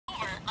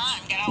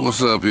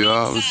What's up,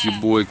 y'all? It's your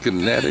boy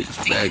Kenetics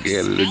back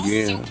at it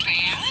again.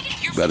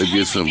 Better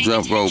get some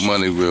jump rope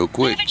money real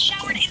quick.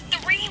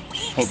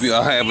 Hope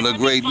y'all having a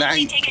great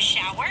night. Take a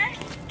shower?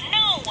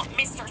 No,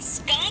 Mr.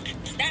 Skunk.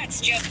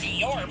 That's just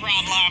your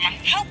problem.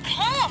 How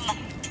come?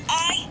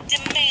 I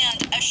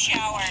demand a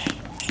shower.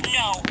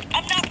 No,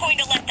 I'm not going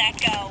to let that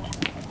go.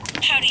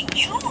 How do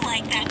you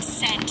like that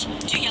scent?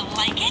 Do you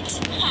like it?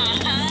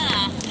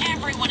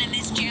 Everyone in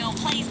this jail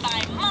plays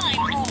by my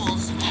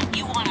rules.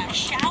 You want a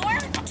shower?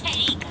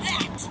 Take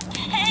that.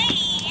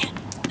 Hey,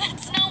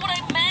 that's not what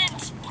I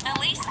meant. At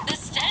least the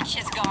stench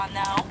is gone,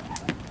 though.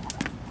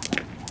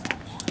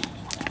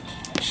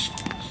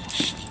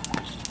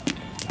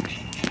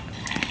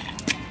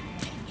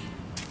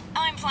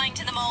 I'm flying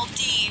to the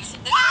Maldives.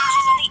 The stench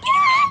is on the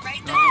internet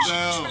right there.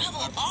 Down.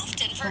 Travel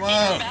often for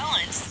inner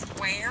balance.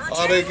 Where?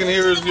 All they can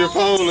hear is your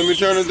phone. Let me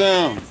turn it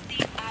down.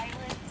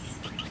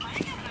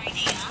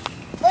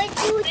 What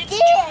you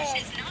did?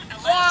 Is not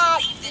allowed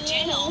to leave the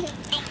jail.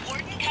 The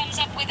warden comes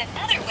up with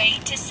another way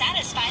to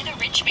satisfy the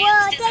rich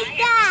man's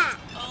desire.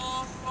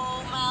 Oh,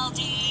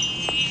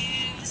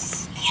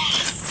 Maldives.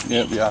 Yes.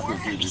 Yep, y'all can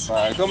see me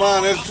fine. Come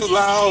on, it's too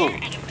loud.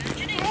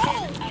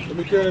 Let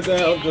me turn it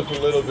down just a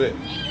little bit.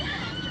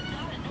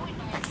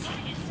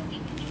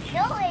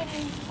 No,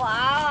 it's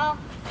far.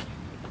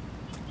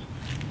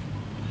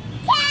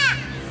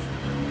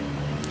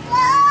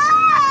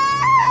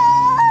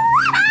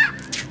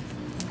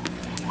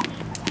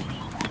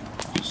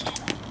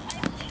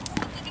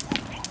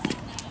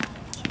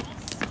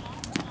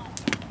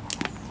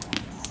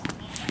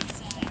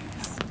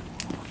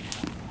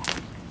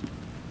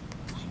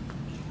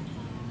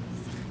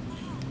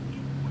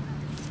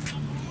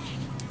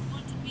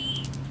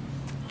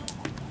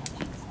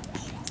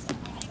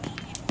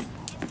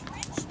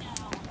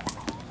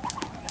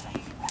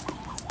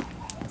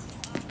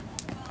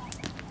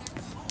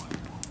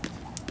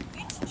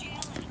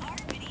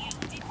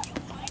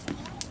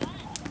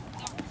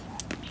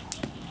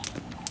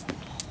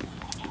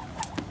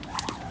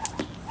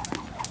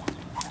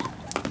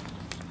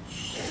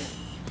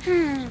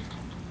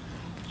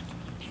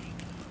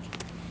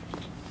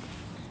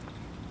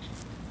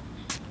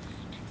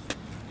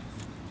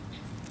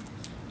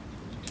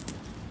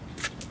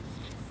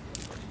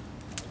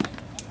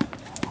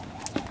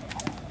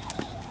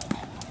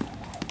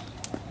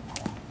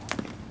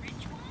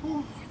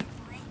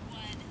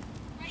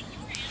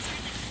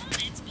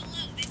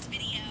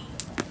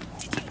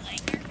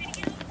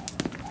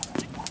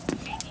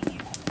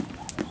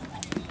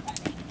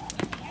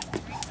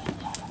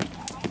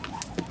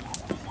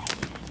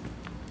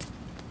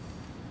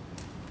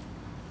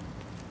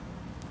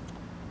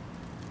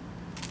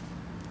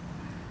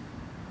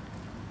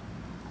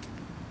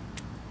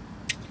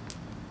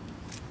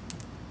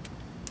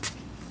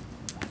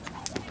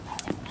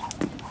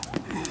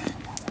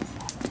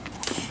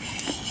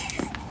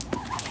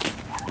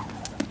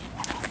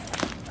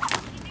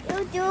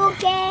 You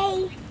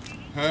okay?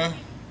 Huh?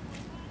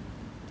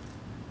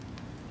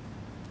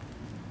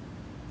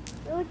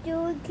 You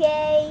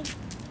okay?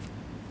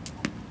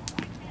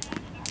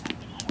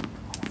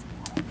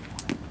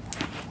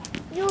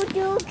 You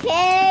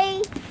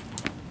okay?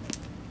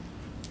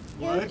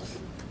 What?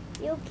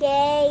 You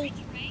okay?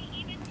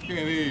 Can't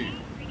hear you.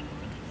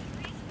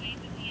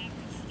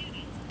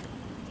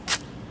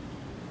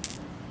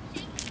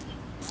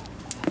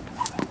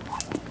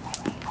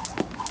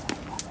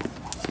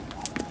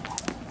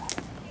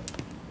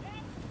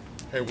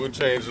 Hey, we'll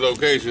change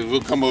locations.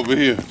 We'll come over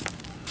here.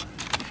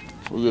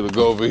 We're gonna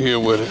go over here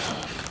with it.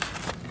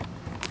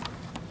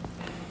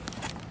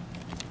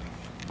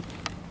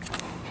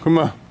 Come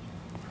on.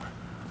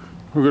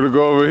 We're gonna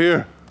go over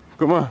here.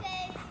 Come on.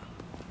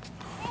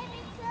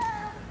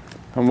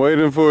 I'm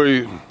waiting for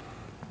you.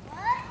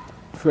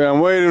 What? Say, I'm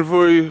waiting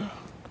for you.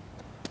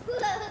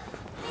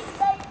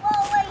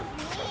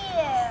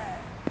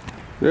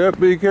 Yep,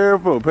 be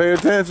careful. Pay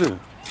attention.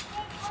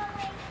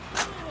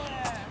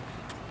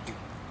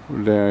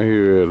 We're down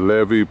here at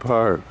Levee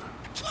Park.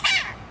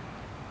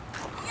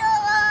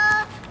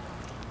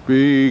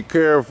 Be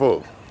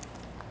careful.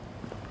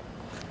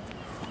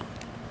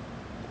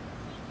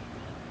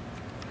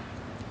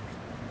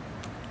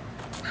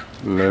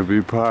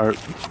 Levee Park.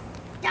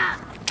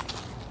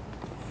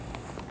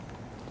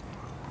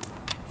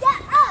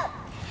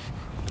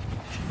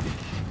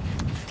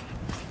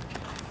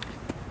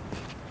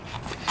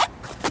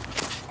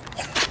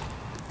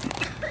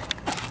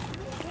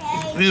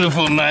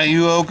 Beautiful night.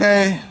 You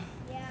okay?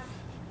 Yeah.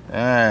 All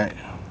right.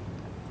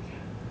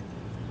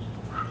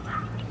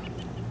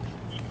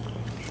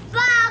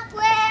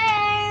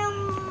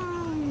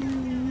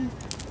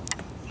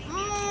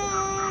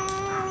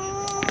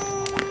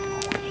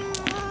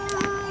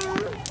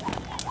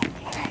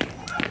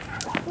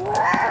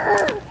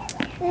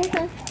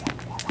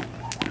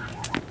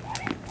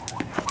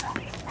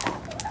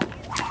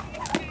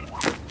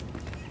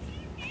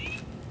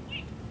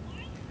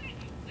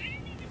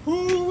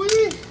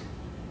 Ooh-wee.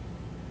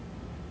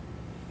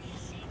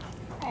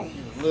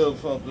 Little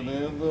something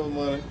in, little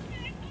money.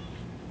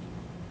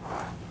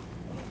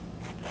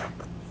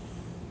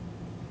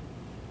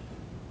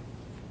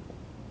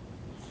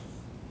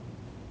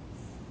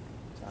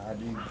 I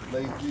need to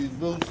lace these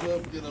boots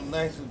up, get them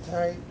nice and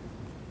tight.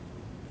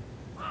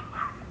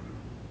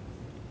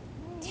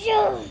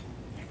 Yeah.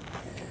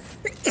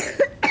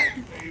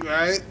 You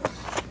right?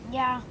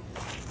 Yeah.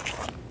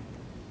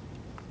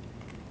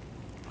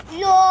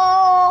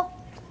 Hello.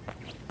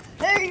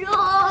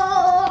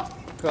 Hello.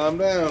 Calm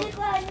down.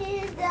 What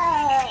is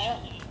that?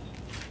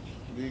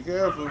 Be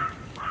careful.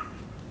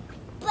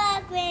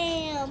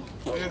 Background.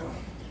 Yeah.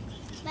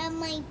 By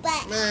my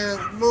back.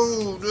 Man,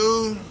 move,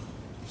 dude.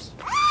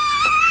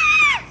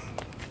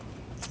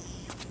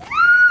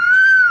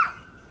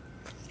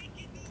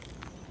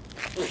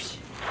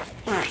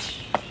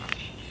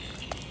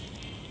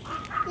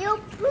 You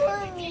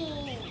pull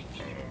me.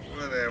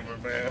 Whatever,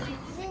 man.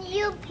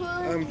 You pull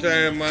I'm me.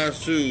 tying my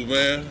shoe,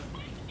 man.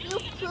 You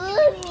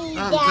pull me,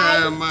 I'm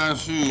Dad. tying my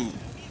shoe.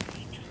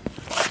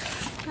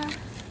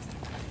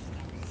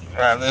 All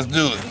right, let's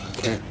do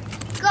it.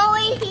 Go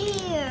in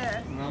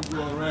here. I'm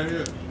going right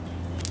here.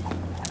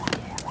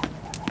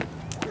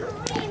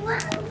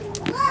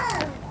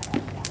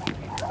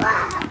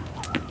 Wow.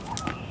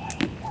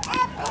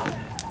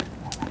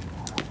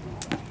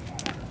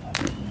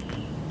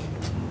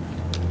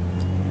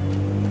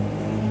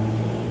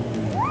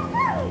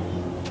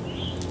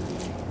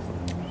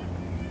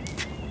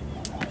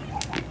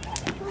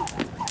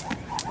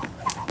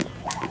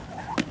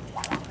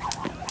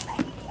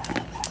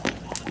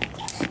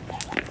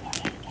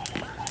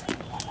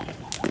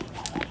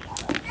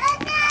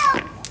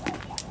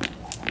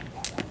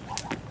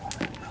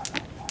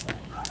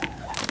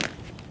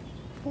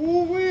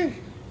 Ooh-wee.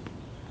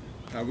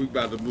 Now we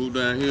about to move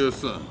down here or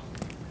something.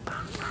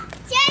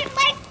 Jay,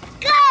 let's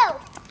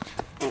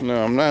go.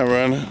 No, I'm not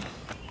running.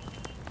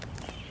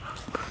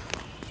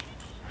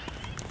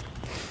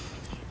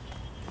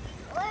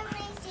 Let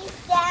me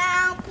sit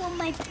down, put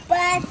my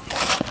butt.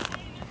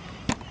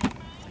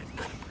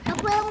 I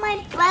put my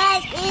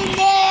butt in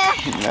there.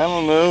 I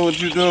don't know what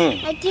you're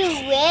doing. I do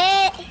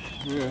it.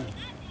 Yeah.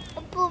 I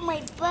put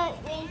my butt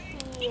in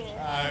here.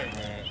 All right,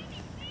 man.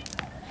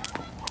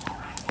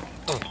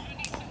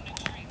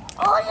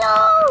 Oh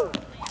no!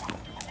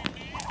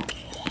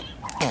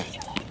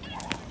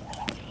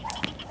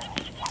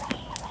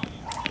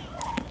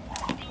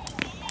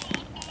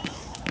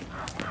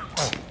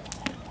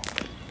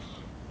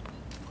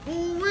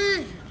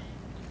 Ooh-wee.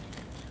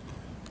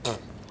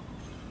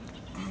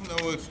 No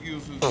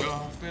excuses,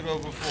 y'all. Fit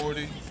over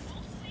 40.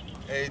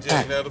 Age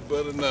ain't nothing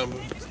but a number.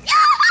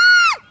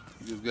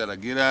 You just gotta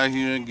get out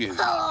here and get it.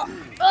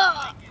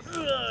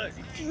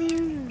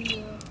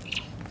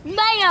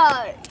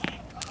 Mayor!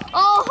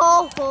 Oh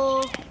ho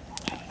ho!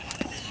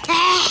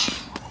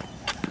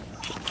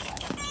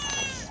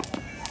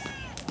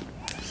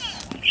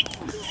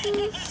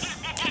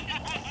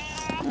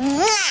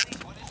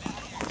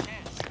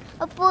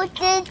 I put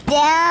it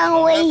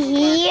down right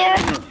here.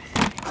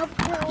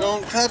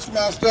 Don't touch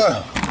my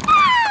stuff.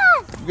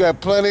 You got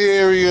plenty of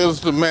areas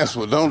to mess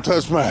with. Don't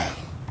touch mine.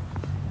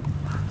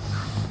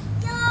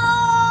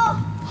 No!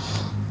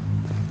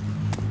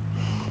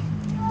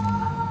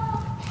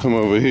 Come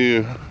over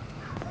here.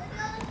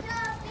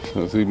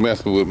 Since he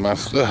messing with my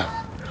stuff.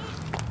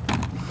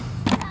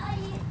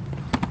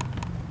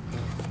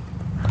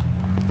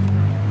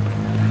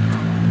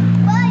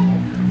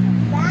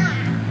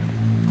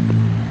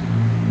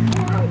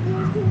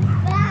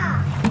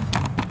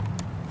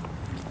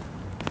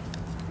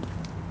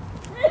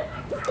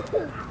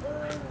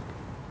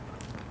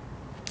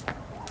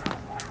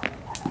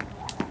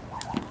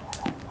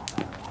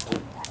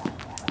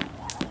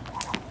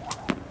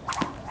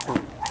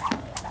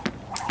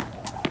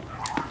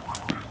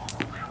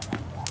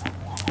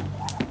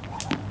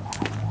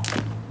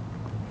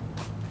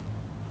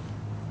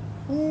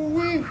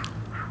 Ooh-wee.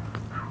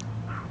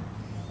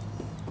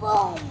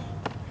 Boom!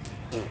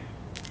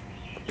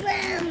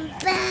 Bam,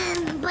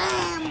 bam,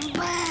 bam,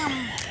 bam!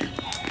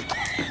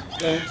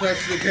 Don't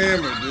touch the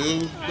camera,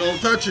 dude. Don't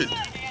touch it.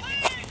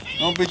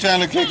 Don't be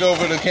trying to kick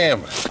over the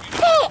camera.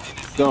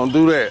 Don't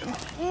do that.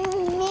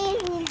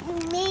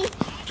 Me.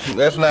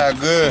 That's not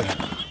good.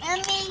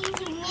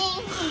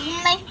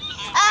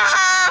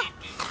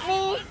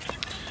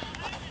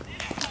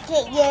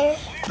 Get your...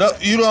 No,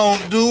 you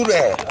don't do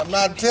that. I'm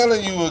not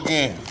telling you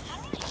again.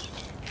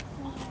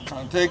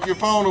 I'll take your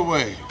phone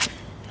away.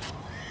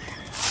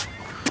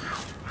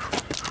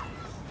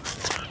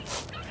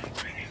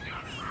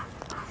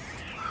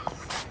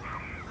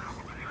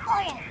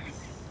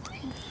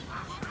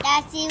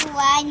 That's in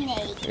one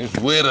knee. It's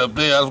wet up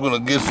there. I was gonna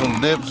get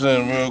some dips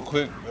in real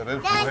quick, but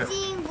it's That's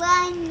wet. in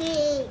one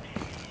knee.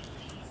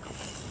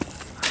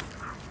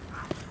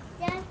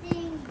 That's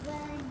in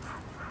one.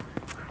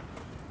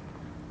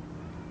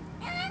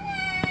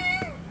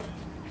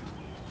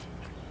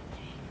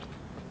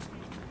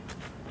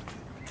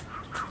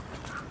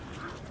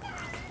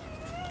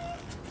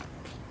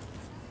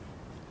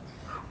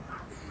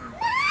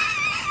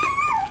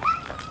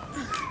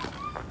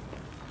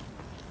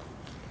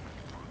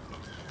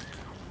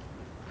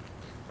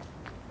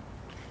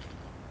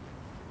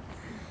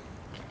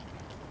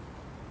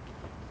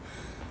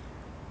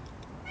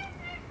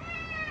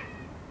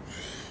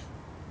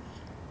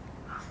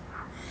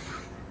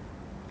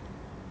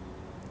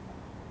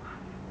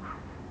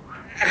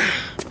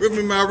 Give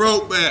me my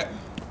rope back.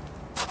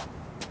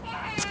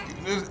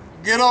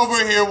 Get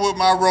over here with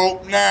my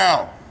rope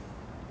now.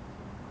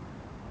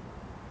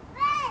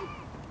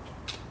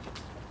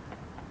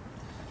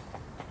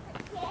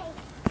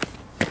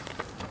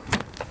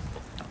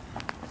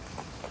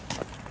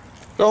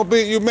 Don't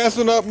be, you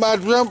messing up my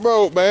jump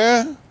rope,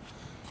 man.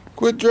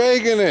 Quit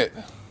dragging it.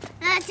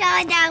 That's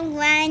all I'm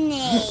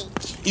running.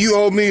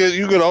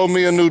 You could owe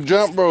me a new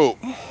jump rope.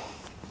 You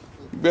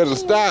better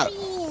stop.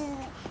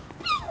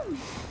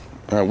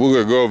 All right, we're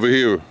gonna go over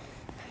here.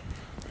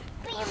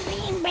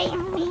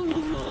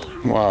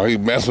 Wow, he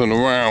messing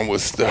around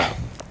with stuff.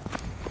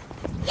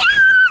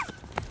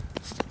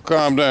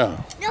 Calm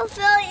down. No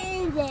fill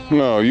in there.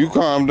 No, you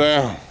calm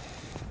down.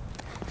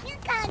 You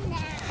calm down.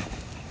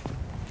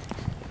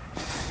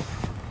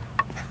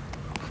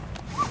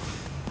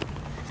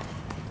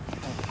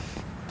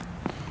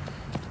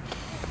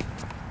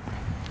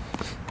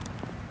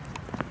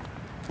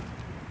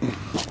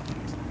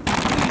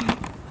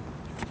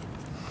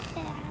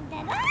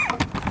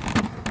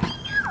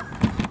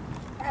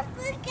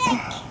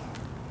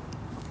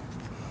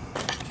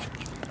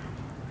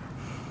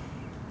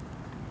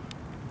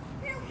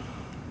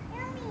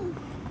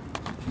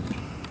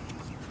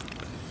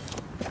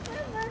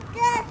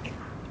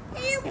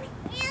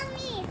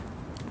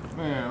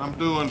 Man, I'm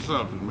doing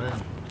something, man.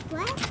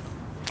 What?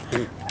 What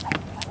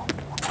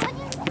are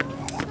you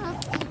doing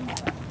something?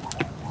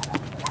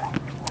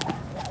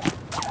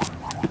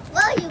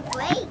 Well, you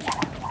break.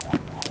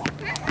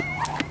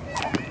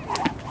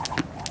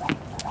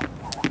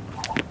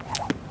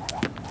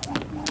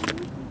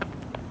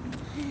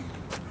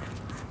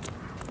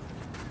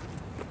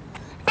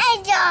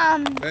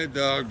 Hey,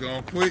 dog,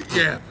 don't quit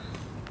yapping.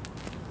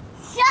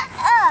 Shut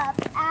up,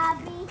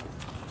 Abby.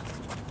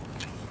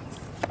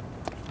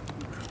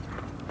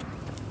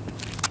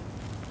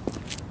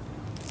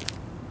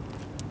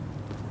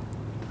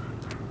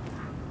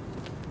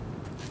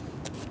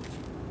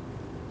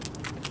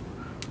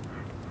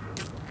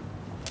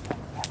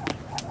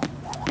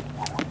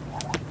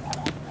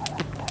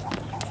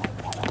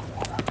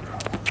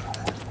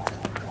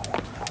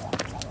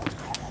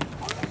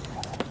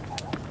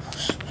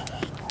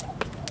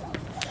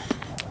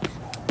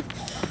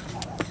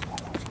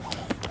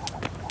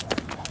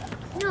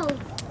 No.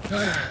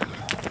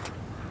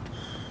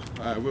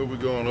 All right, where we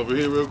going? Over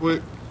here real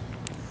quick?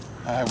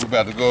 All right, we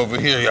about to go over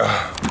here,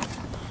 y'all.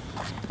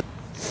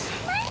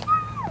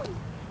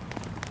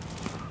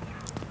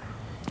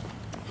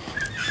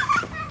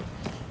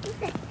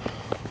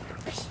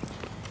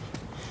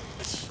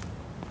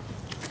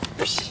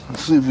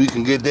 Let's see if we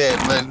can get that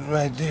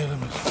right there.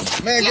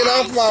 Man, get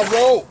off my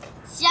rope.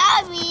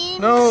 Sorry.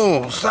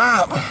 No,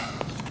 stop. All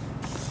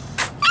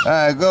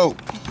right, go.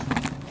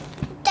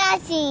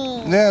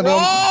 Dancing. Yeah,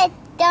 don't- Red,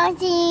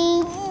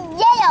 dancing,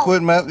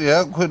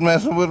 yellow. Quit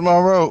messing with my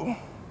rope.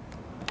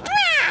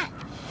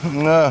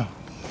 No.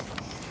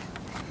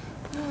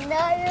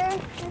 Never.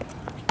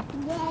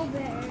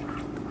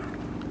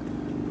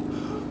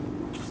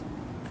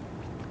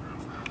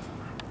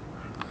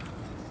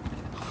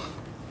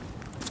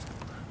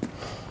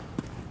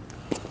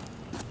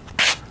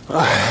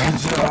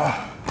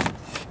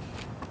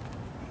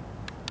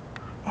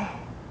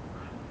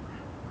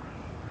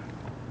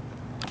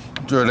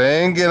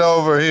 Jordan, get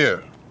over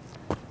here.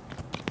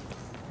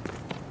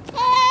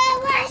 Hey,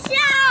 watch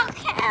out,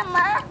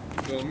 camera.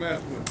 Don't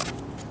mess with me.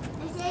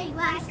 I said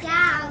watch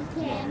out,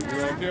 You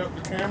camera. don't care if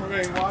the camera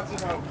ain't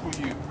watching out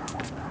for you.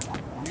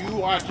 You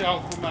watch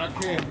out for my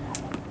camera.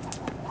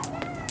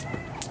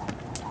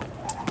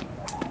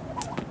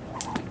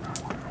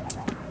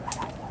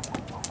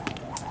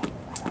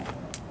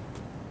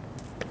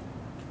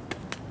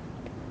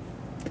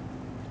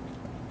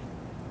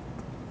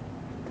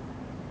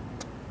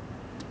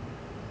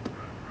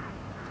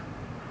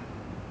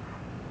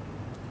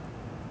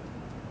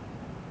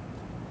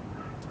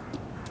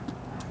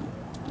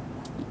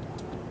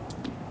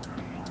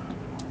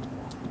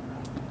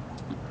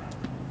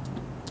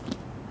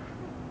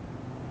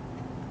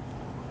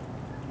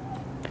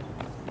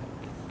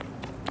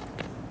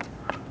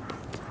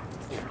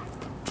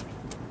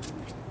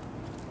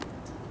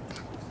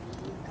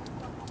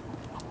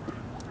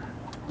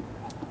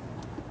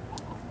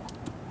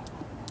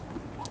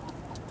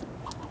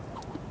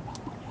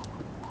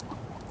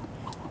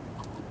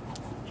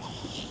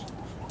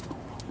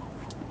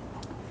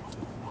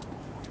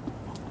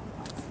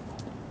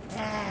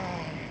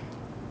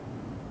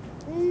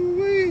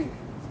 Ooh-wee.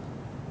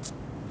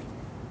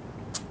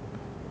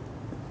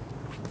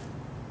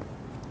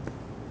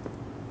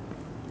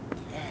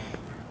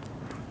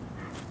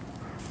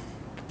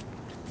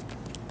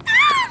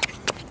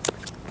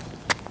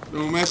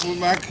 Don't mess with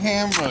my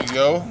camera,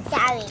 yo.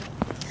 Sorry.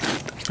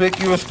 Pick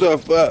your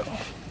stuff up.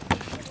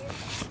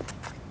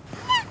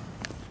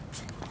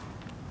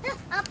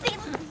 Up in.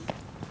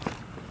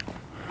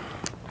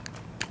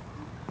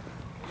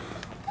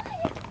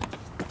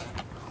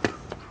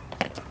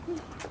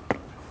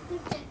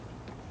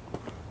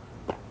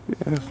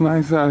 Yeah, it's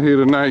nice out here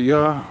tonight,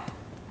 y'all.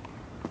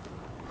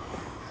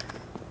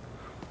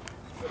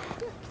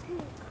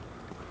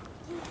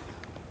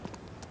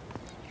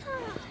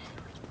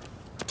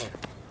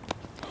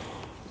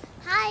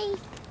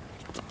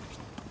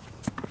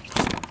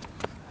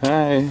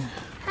 Hi.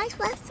 Hi,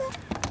 Spencer.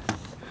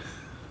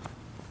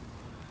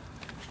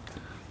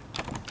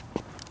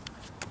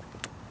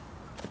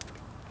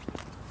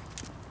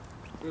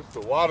 This is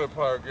the water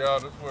park, y'all.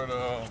 This is where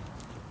the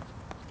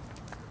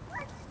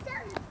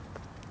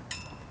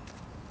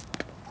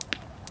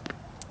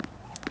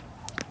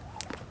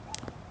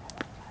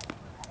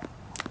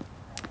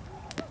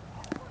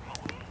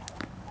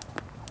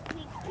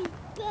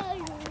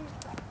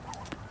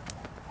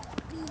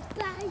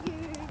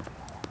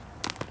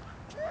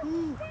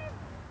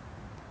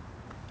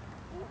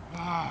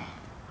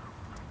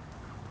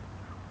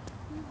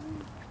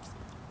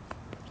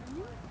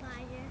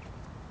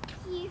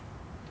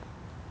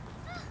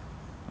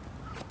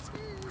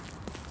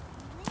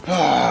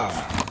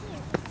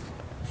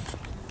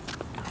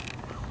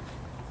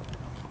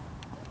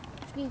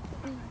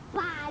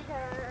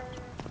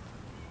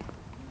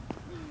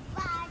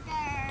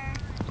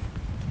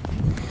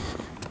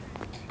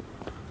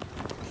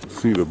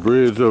see the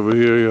bridge over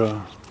here,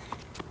 y'all.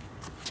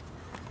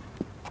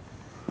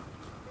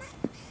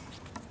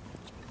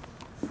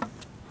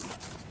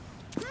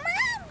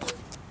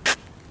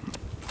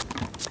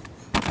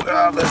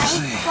 Let's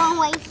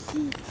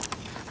see.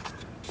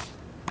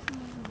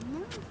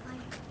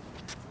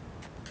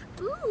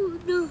 Ooh,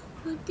 no,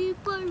 I did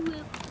fire.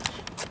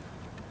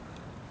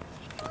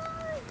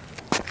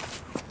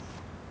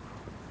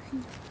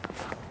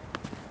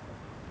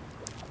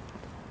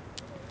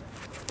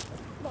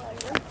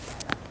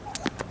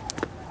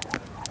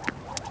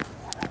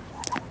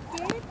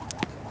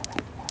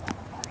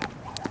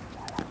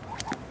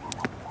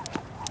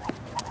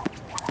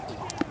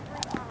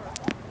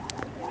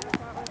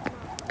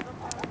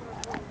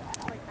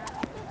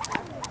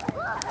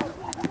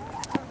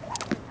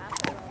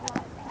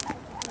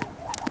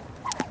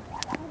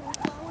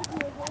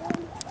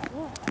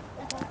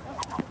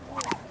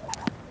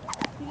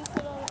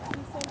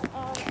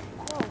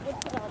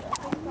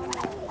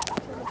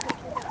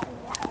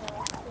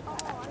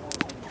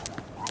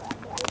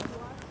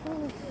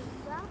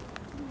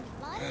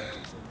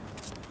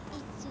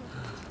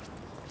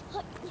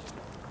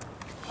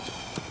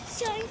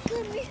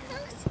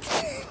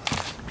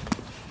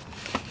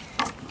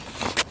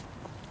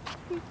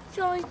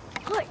 So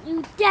put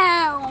you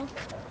down.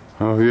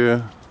 Oh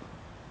yeah.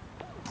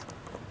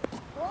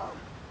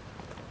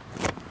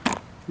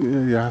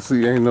 Yeah, I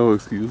see. Ain't no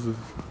excuses.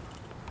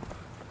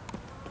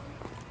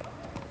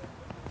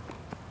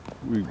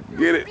 We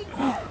get it.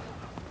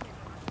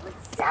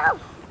 So.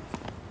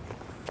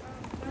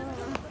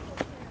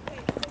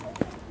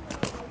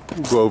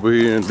 Go over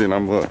here and then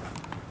I'm gonna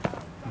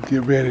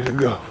get ready to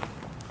go.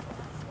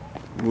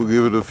 We'll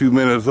give it a few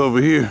minutes over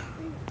here.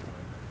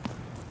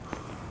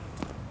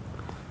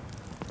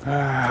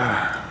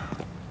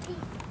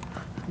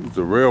 It's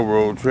a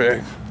railroad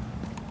track.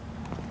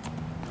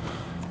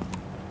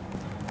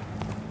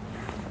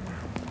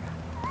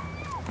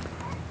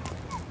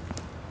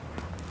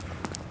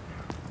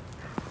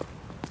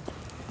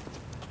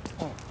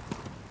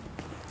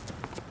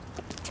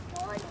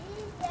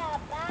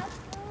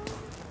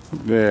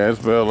 Yeah, it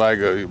smells like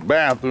a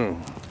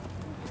bathroom.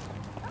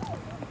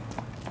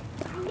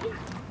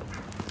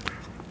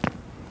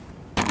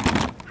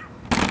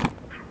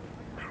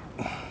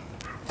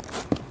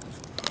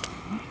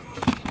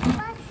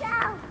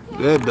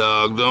 That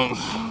dog don't.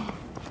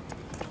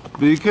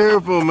 Be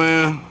careful,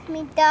 man.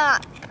 Me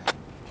dog.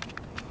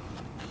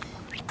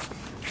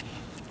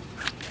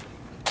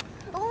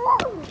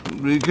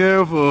 Be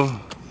careful.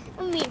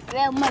 Let me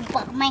throw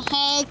my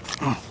head.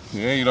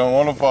 Yeah, you don't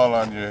want to fall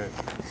on your head.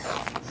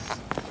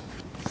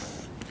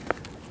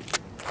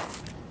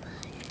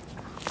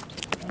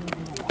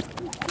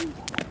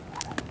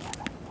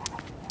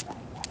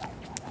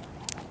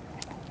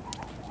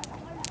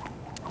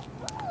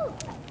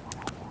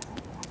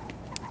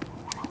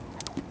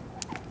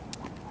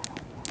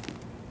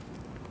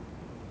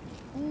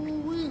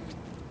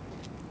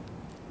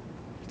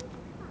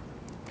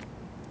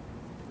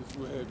 This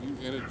will have you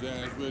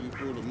energized, ready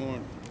for the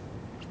morning.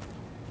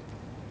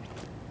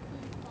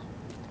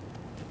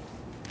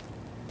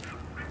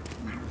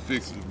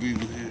 Fix the view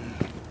here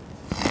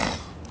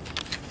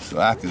so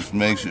I can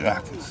make sure I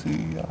can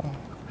see y'all.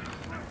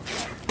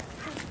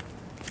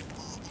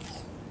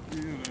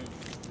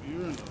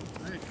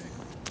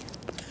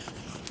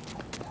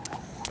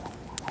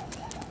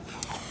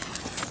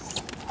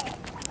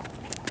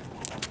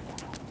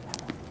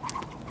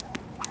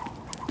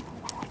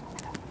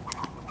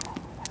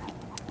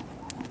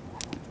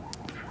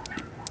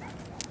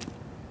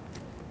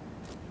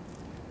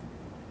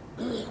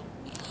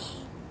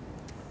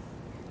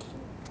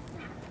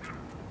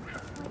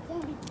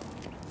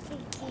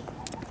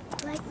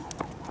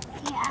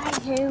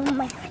 I hear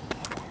my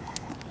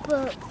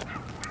foot.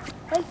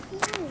 Right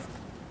here.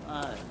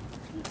 Alright.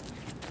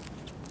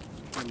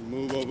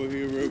 Move over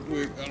here real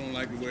quick. I don't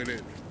like the way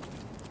that.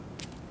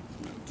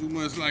 Too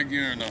much like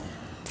urine on.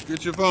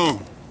 Get your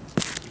phone.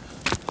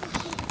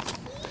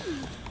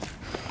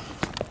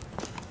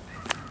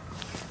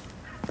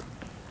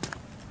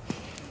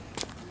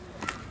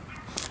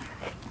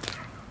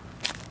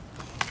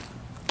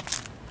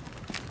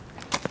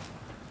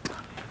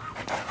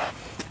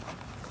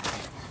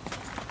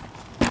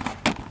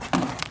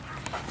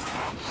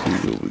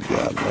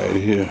 right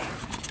here.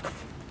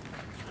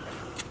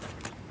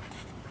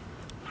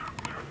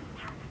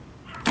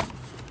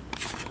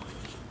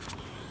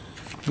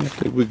 I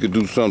think we could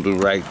do something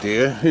right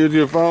there. Here's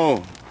your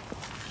phone.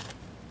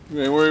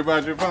 You ain't worried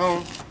about your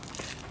phone?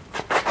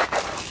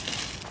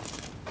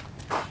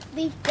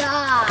 Be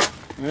God.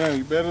 Yeah,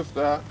 you better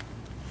stop.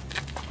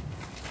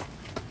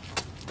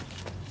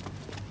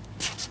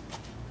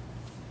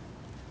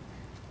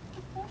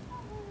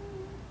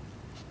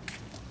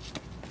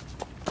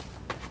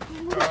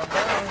 Calm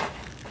down.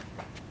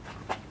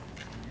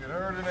 You get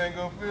hurt, it ain't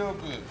gonna feel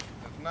good.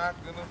 It's not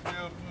gonna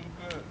feel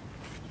too good.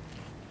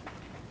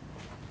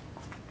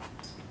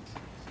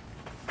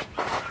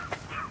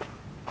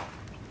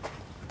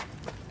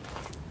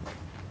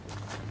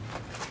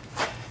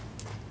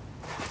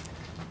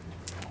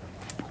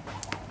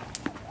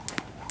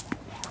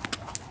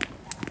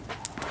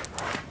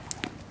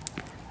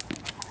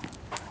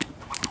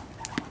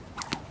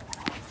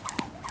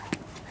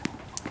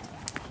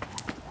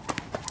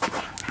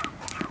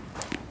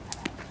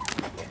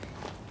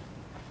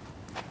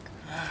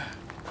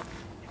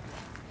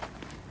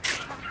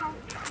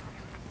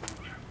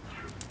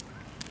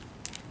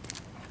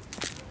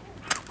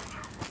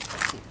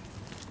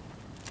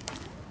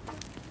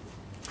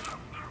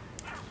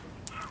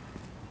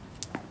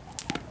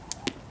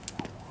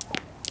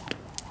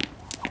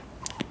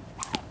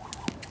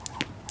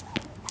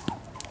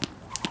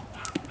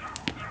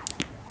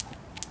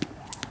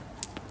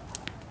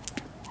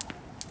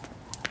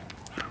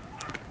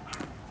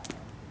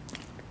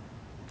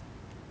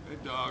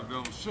 That dog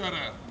don't shut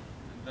up.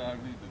 That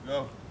dog needs to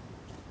go.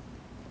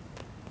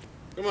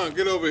 Come on,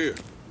 get over here.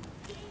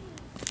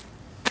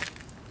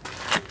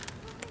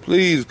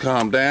 Please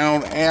calm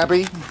down,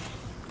 Abby.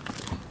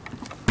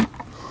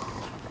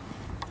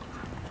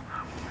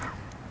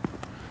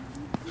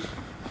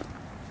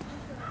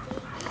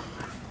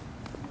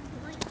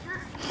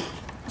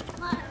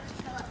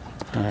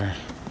 All right.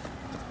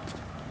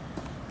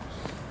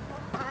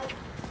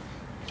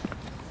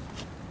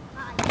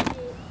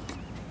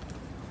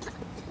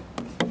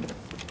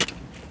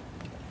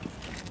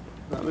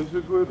 Now let's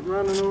just quit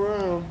running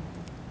around.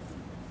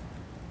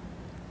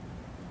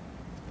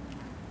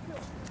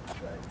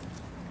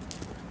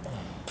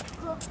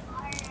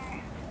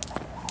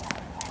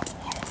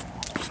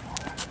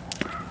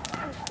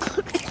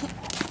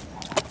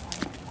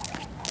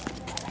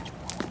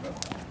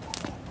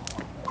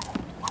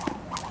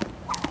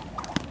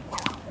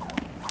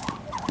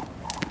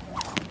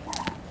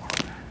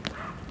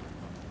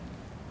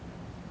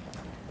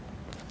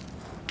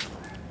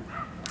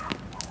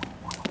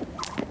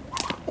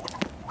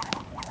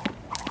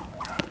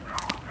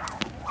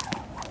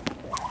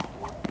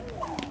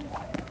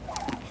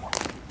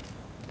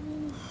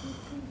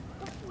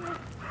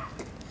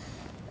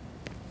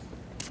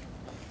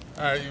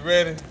 All right, you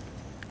ready?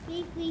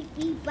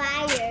 Be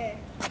fire.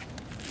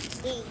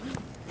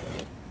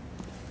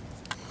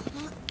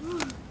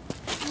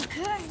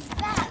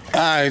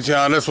 All right,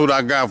 y'all, that's what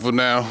I got for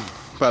now.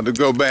 About to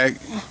go back.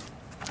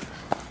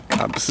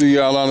 I'll see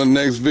y'all on the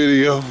next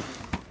video.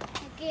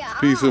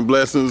 Peace and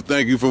blessings.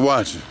 Thank you for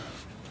watching.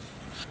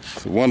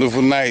 It's a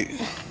wonderful night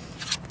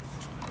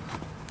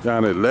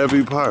down at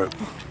Levee Park.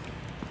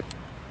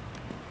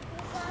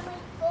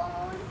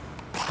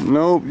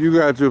 Nope, you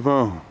got your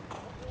phone.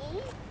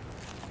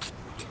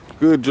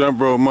 Good jump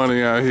rope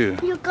money out here.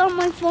 You got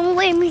my phone.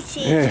 Let me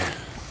see. Yeah.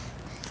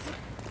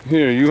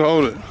 Here, you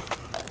hold it.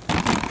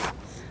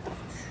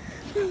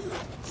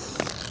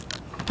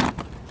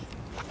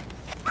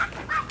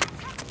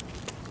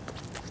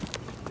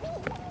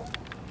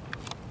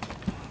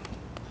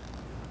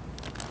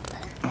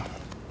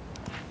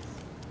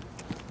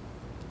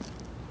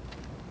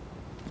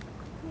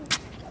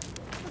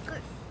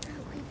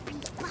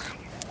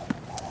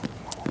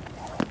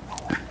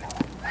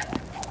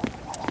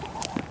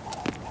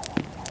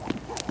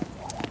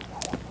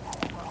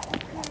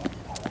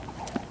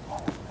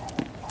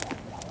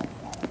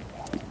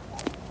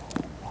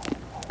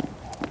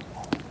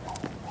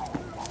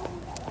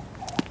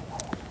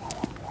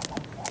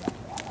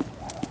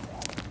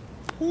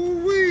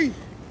 Ooh-wee.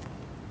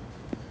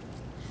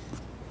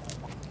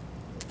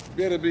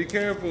 Better be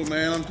careful,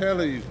 man. I'm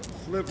telling you,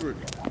 slippery.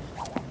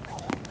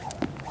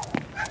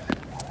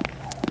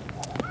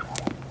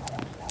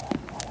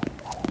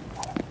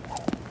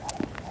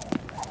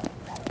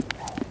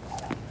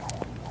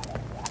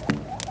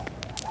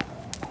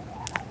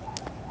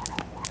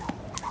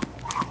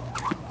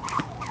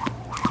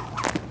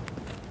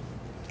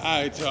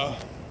 All right, y'all.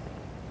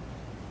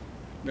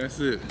 That's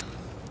it.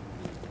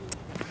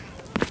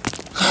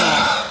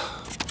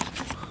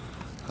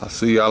 I'll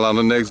see y'all on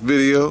the next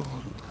video.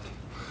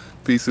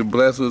 Peace and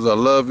blessings. I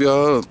love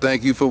y'all.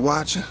 Thank you for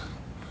watching.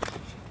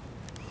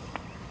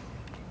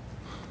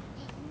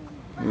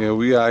 Yeah,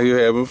 we out here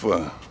having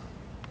fun.